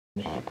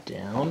The hip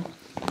down.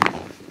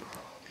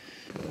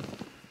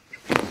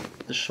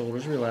 The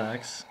shoulders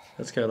relax.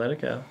 Let's go, let it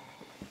go.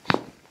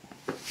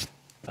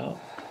 Out.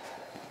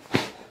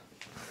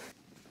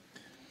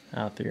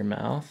 Out through your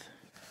mouth.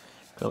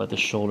 Go, let the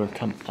shoulder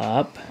come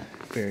up.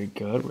 Very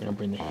good. We're gonna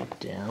bring the hip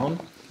down.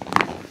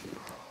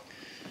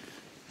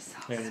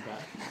 There you go.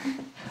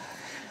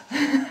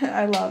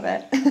 I love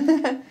it.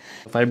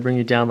 If I bring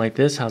you down like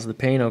this, how's the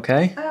pain?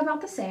 Okay? About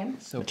the same.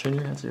 So turn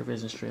your hands so you're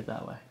facing straight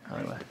that way.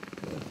 Other way.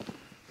 Good.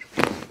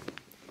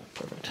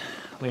 Perfect.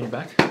 Lean your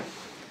back.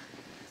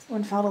 This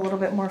one felt a little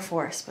bit more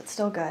force, but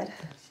still good.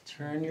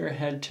 Turn your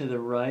head to the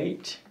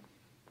right.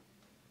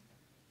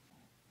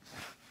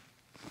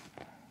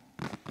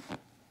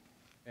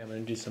 I'm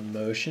going to do some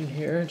motion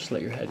here. Just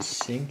let your head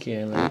sink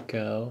in, let it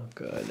go.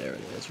 Good, there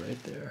it is,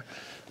 right there.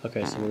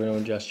 Okay, so we're going to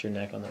adjust your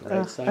neck on the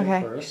right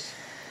side first.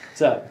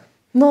 So,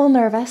 I'm a little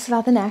nervous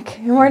about the neck.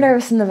 I'm more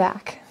nervous in the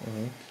back.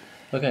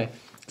 Okay,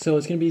 so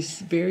it's going to be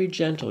very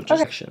gentle,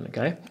 just action,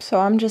 okay? So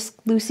I'm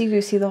just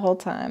loosey-goosey the whole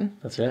time.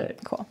 That's right.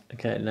 Cool.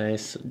 Okay,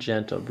 nice,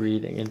 gentle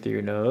breathing in through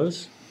your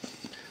nose,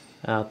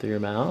 out through your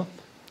mouth.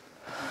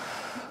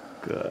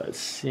 Good,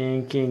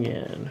 sinking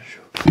in.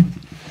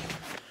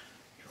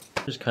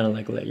 Just kind of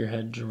like let your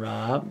head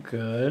drop.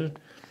 Good.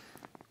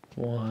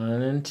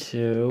 1 and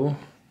 2.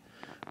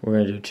 We're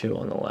going to do 2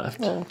 on the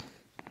left.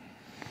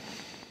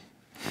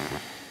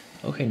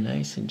 Okay,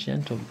 nice and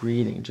gentle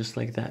breathing. Just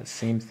like that.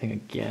 Same thing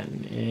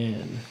again.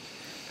 In.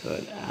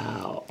 Good.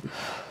 Out.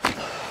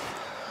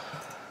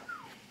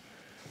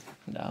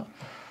 And out.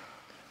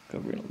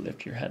 Good. We're going to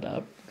lift your head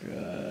up.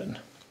 Good.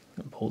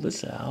 And pull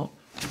this out.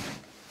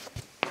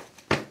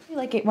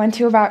 Like it went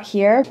to about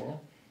here.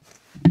 Cool.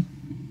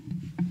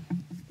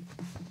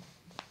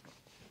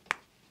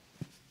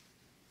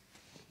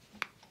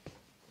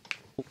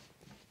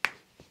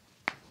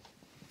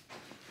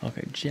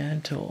 Okay,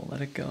 gentle.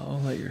 Let it go.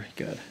 Let your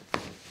good.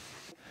 Go.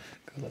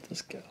 Let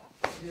this go.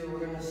 We're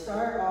going to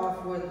start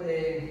off with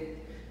a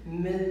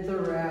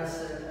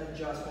mid-thoracic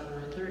adjustment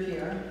right through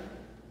here.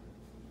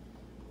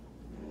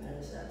 And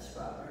there's that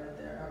spot right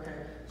there.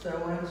 Okay. So I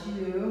want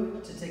you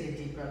to take a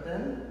deep breath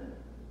in.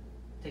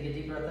 Take a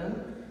deep breath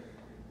in.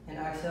 And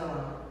exhale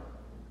out.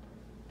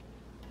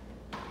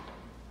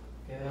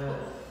 Good.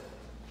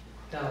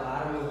 Got a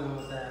lot of movement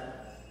with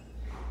that.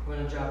 We're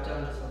going to drop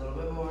down just a little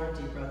bit more.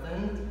 Deep breath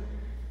in.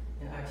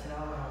 And exhale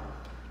out.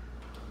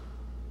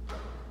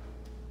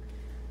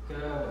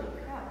 Good.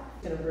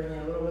 Gonna bring you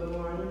a little bit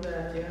more on your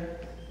back here.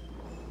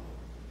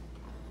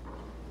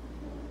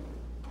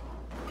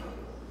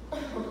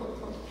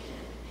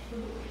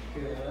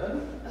 Good.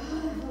 Oh,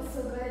 that feels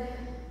so good.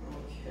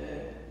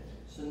 Okay.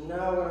 So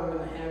now what I'm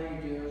gonna have you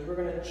do is we're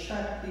gonna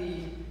check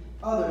the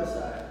other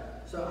side.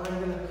 So I'm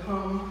gonna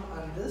come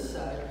on this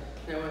side,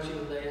 and I want you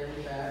to lay on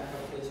your back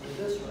and face me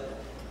this way.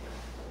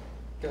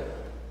 Good.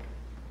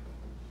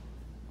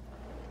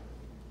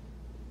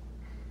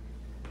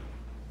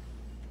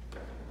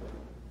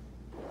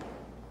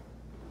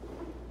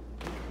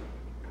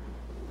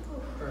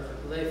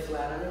 Perfect. Lay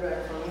flat on your back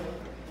for me.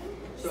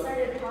 So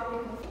Started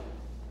popping.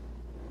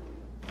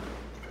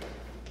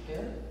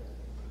 Good.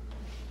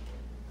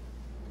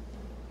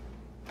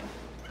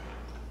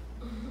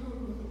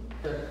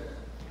 Good.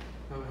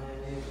 I'm gonna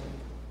have you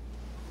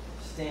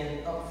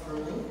stand up for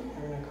me.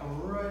 We're gonna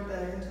come right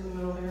back into the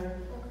middle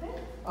here. Okay.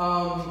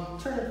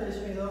 Turn to face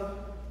me though.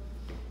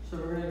 So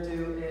we're gonna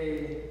do a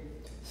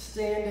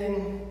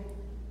standing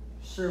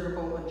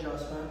cervical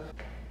adjustment.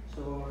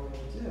 So what we're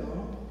gonna do,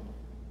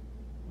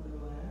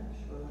 relax,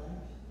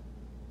 relax.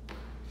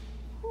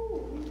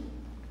 Ooh.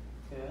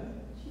 Good.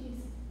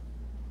 Jeez.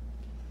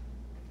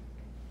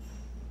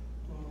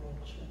 I'm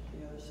gonna check the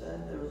other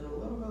side. There was a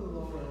little bit of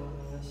lower on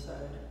this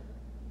side.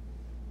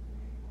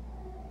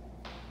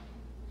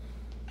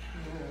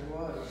 There it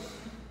was.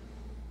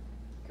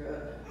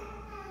 Good.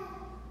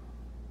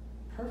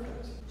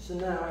 Perfect. So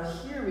now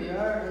here we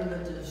are in the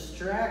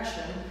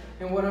distraction,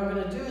 and what I'm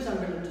going to do is I'm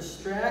going to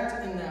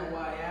distract in that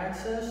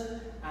y-axis,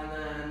 and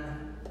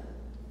then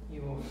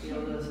you will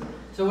feel this.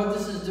 So what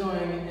this is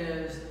doing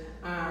is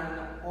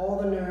on all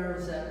the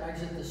nerves that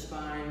exit the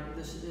spine,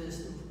 this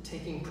is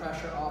taking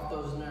pressure off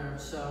those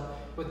nerves. So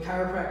with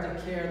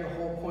chiropractic care, the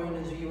whole point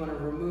is you want to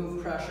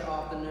remove pressure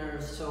off the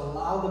nerves to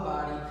allow the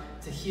body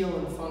to heal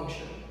and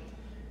function.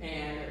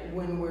 And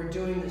when we're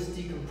doing this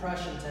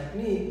decompression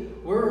technique,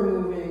 we're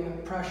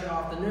removing pressure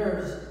off the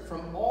nerves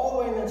from all the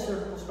way in that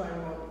cervical spine,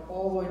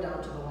 all the way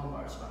down to the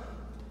lumbar spine.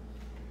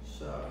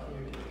 So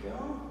here you go.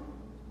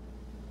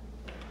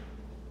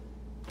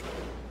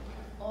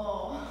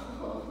 Oh.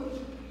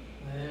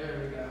 There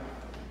we go.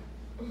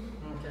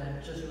 Okay,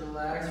 just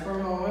relax for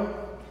a moment.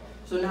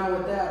 So now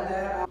with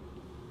that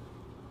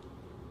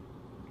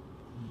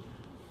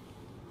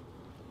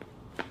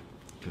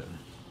Good.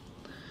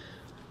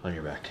 On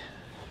your back.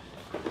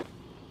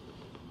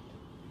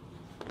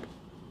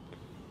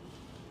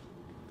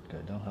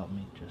 Good. Don't help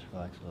me. Just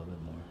relax a little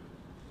bit more.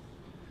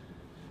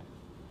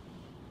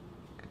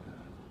 Good.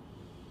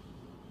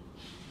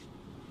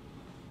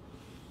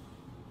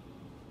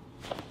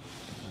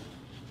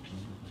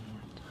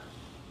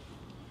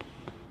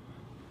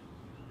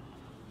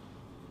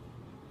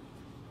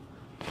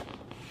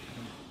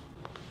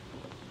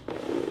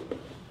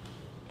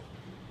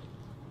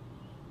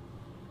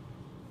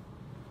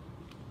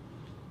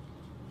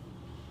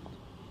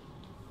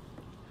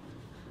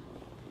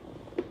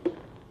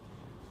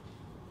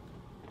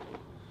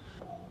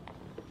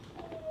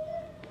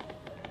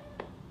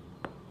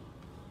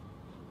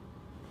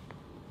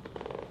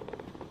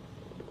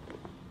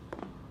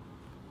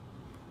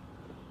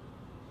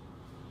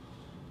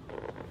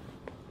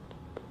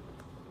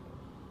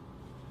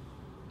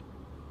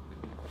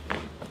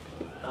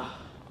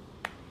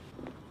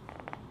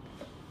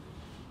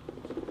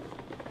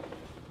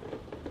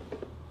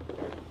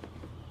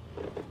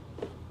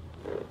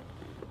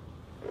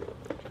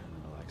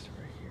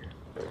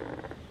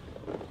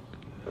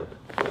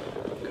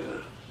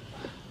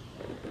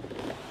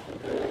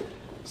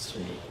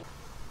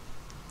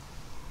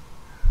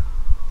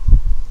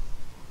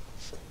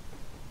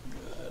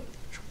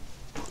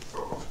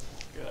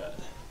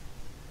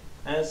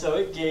 And so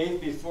it gave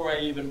before I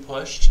even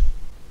pushed.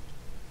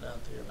 Down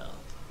through your mouth.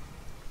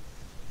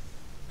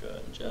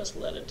 Good. And just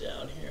let it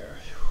down here.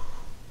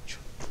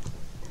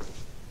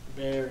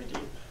 Very deep.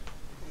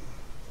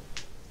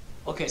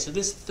 Okay, so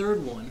this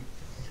third one,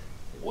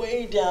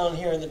 way down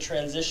here in the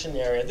transition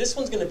area, this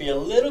one's going to be a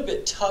little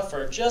bit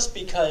tougher just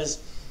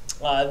because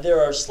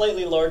there are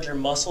slightly larger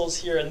muscles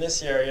here in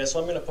this area, so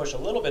I'm going to push a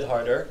little bit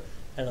harder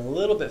and a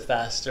little bit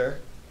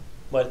faster,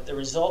 but the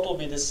result will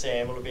be the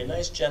same. It'll be a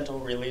nice gentle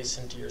release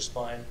into your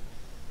spine.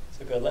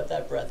 So good, let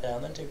that breath out,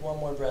 and then take one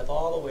more breath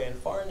all the way in,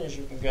 far in as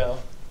you can go,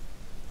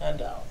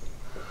 and out.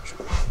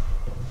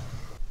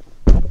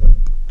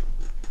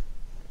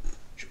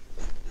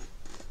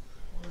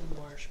 One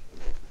more.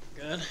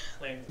 Good.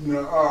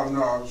 No,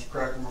 no, I was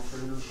cracking my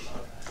fingers.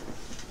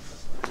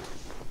 Okay.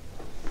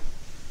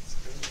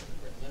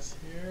 Bring this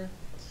here.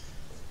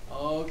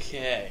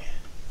 Okay.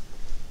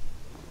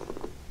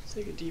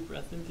 Take a deep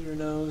breath in through your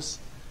nose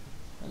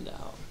and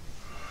out.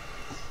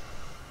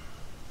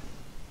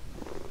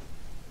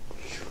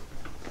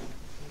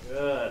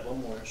 Good.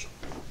 One more.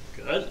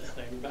 Good.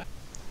 Laying back.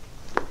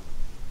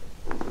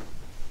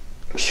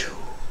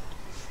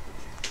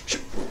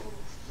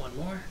 One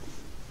more.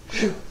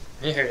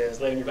 Here it is.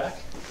 Laying your back.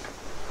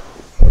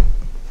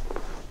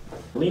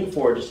 Lean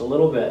forward just a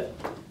little bit.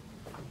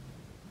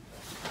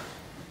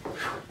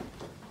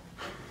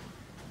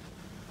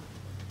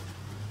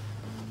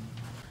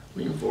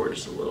 Lean forward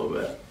just a little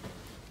bit.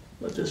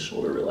 Let this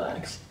shoulder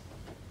relax.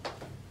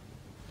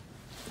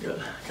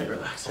 Good. Okay,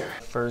 relax here.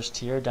 First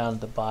here, down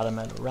at the bottom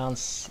at around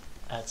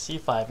at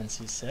C5 and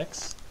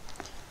C6.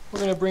 We're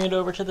going to bring it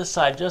over to the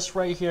side, just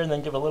right here, and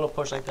then give a little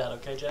push like that,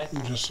 okay, Jay?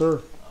 Yes,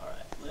 sir. All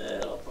right,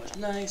 little push,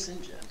 nice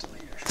and gentle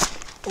here.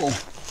 Oh.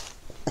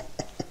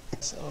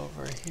 It's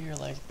over here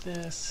like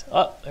this.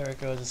 Oh, there it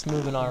goes. It's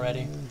moving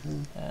already.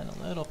 And a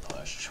little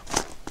push.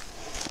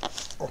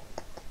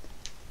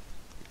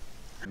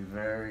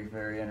 Very,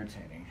 very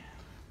entertaining.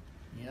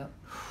 Yep.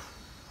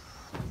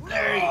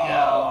 There you go.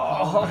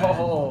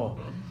 Oh.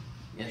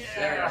 Yes,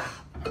 sir.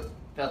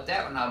 Felt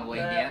that one all the way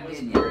down,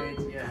 didn't you? Great.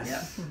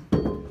 Yes.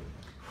 Yep.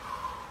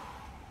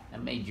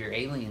 That made your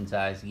alien's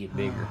eyes get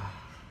bigger.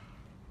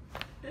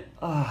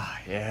 Oh,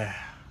 yeah.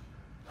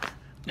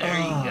 There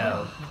you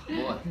go.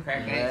 Boy,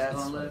 crack addict's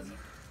gonna look.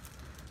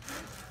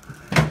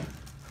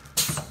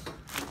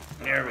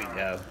 There we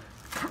go.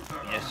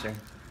 Yes, sir.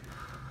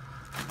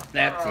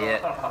 That's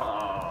it.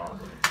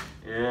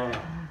 Yeah.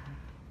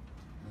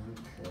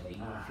 Okay,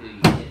 you feel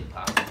your head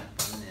popping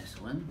up on this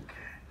one.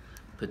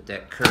 Put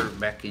that curve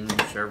back in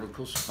your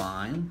cervical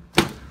spine.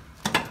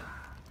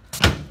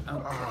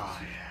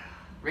 Okay.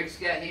 Rick's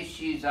got his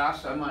shoes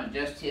off, so I'm going to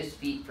adjust his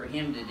feet for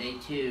him today,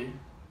 too.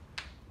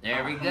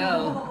 There we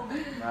go.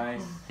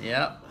 Nice.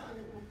 Yep.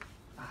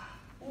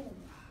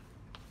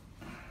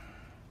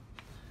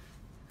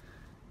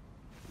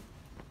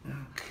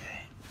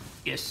 Okay.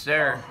 Yes,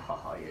 sir.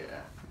 Oh,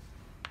 yeah.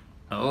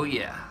 Oh,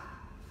 yeah.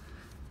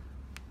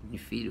 Your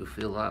feet will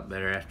feel a lot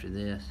better after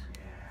this.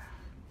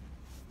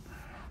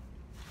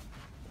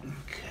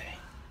 Okay.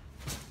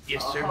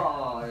 Yes, sir.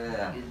 Oh,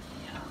 yeah. Good.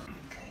 Yeah.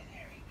 Okay,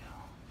 there we go.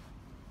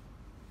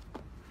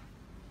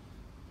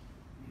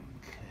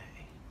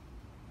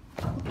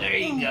 Okay. There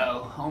you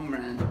go. Home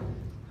run.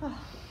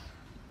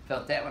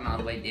 Felt that one all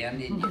the way down,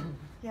 didn't you?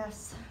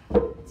 Yes.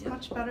 It's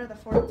much better the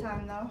fourth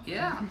time, though.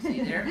 Yeah,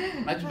 see there?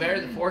 Much better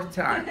the fourth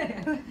time.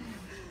 Okay,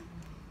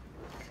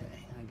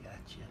 I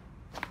got you.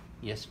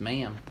 Yes,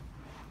 ma'am.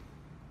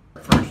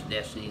 First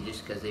Destiny,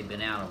 just because they've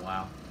been out a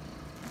while.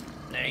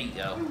 There you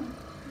go.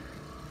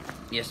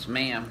 Yes,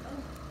 ma'am.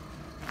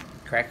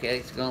 Crack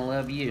Addict's gonna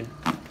love you.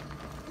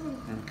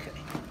 Okay,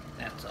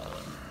 that's all of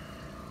them.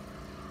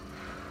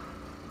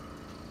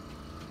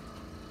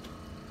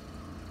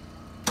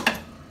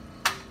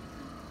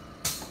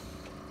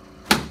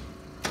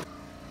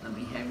 Let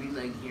me have your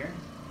leg here.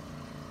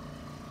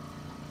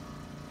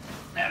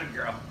 Atta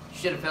girl.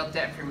 Should have felt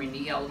that from your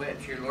knee all the way up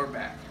to your lower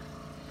back.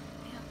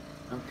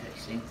 Okay,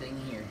 same thing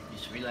here.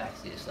 Just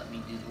relax this. Let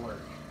me do the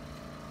work.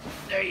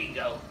 There you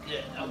go.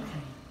 Good.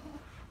 Okay.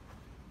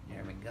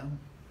 There we go.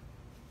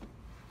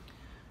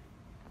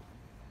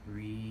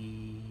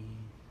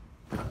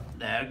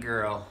 That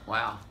girl.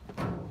 Wow.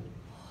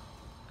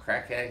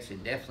 Crack Addicts are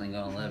definitely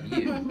gonna love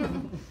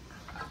you.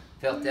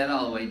 Felt that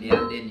all the way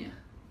down, didn't you?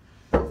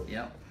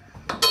 Yep.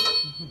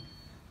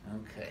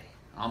 Okay.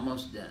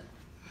 Almost done.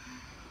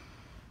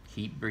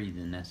 Keep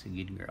breathing. That's a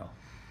good girl.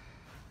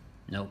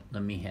 Nope.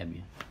 Let me have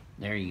you.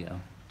 There you go.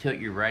 Tilt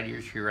your right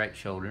ear to your right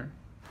shoulder.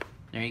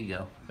 There you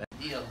go. Bad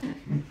deal.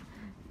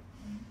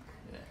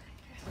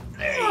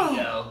 There you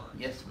go.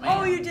 Yes, ma'am.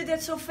 Oh, you did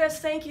that so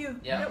fast. Thank you.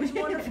 Yeah. That was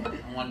wonderful.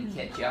 I wanted to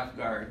catch you off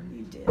guard.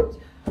 You did.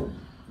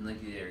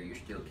 Looky there. You're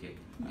still kicking.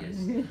 Yes.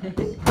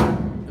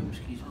 Oops,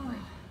 excuse me.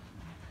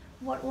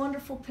 What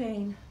wonderful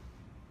pain.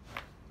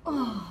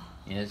 Oh.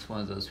 Yeah, it's one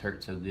of those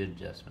hurt so good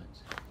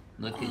adjustments.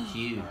 Look at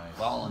you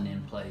falling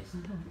in place.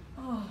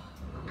 Oh.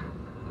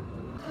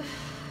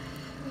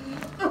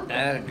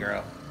 Atta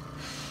girl.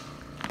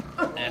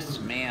 Yes,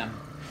 ma'am.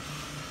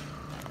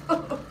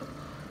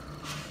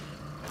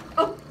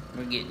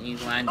 We're getting you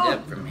lined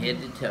up from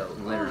head to toe,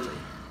 literally.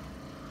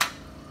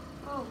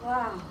 Oh,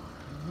 wow.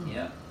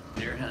 Yep.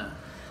 There, huh?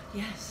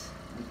 Yes.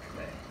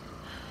 Okay.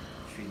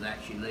 Just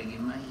relax your leg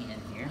in my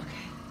hand here.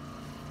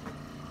 Okay.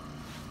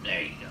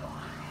 There you go.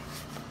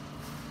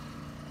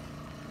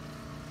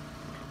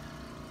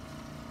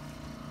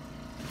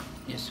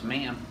 Yes,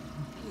 ma'am.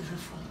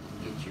 Beautiful.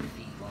 Get your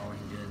feet while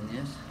we're doing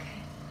this.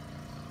 Okay.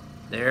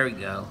 There we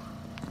go.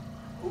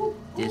 Ooh,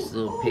 This ooh,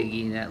 little ooh.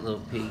 piggy, that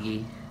little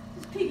piggy.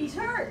 This piggy's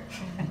hurt.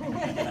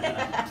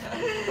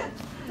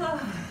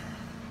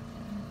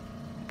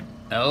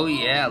 Oh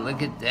yeah,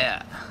 look at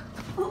that.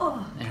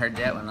 Oh. I heard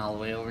that one all the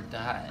way over at the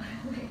high.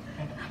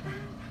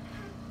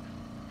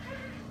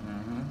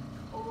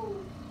 Oh.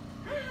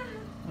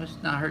 Well, it's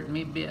not hurting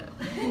me a bit.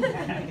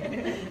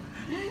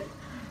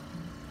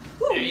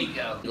 There you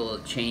go. Little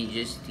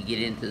changes to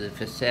get into the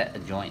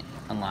facet joint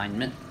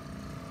alignment.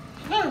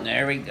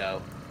 There we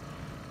go.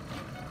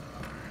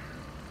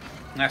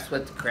 That's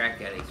what the crack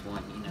addicts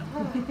want, you know.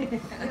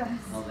 Yes.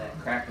 All that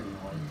cracking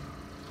noise.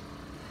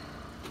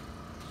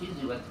 It's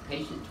usually what the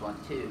patients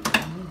want too.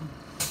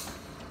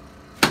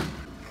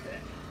 Okay.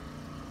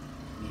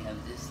 We have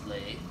this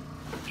leg.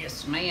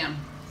 Yes, ma'am.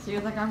 So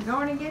you're like, I'm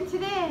going again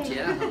today.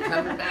 Yeah, I'm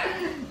coming back.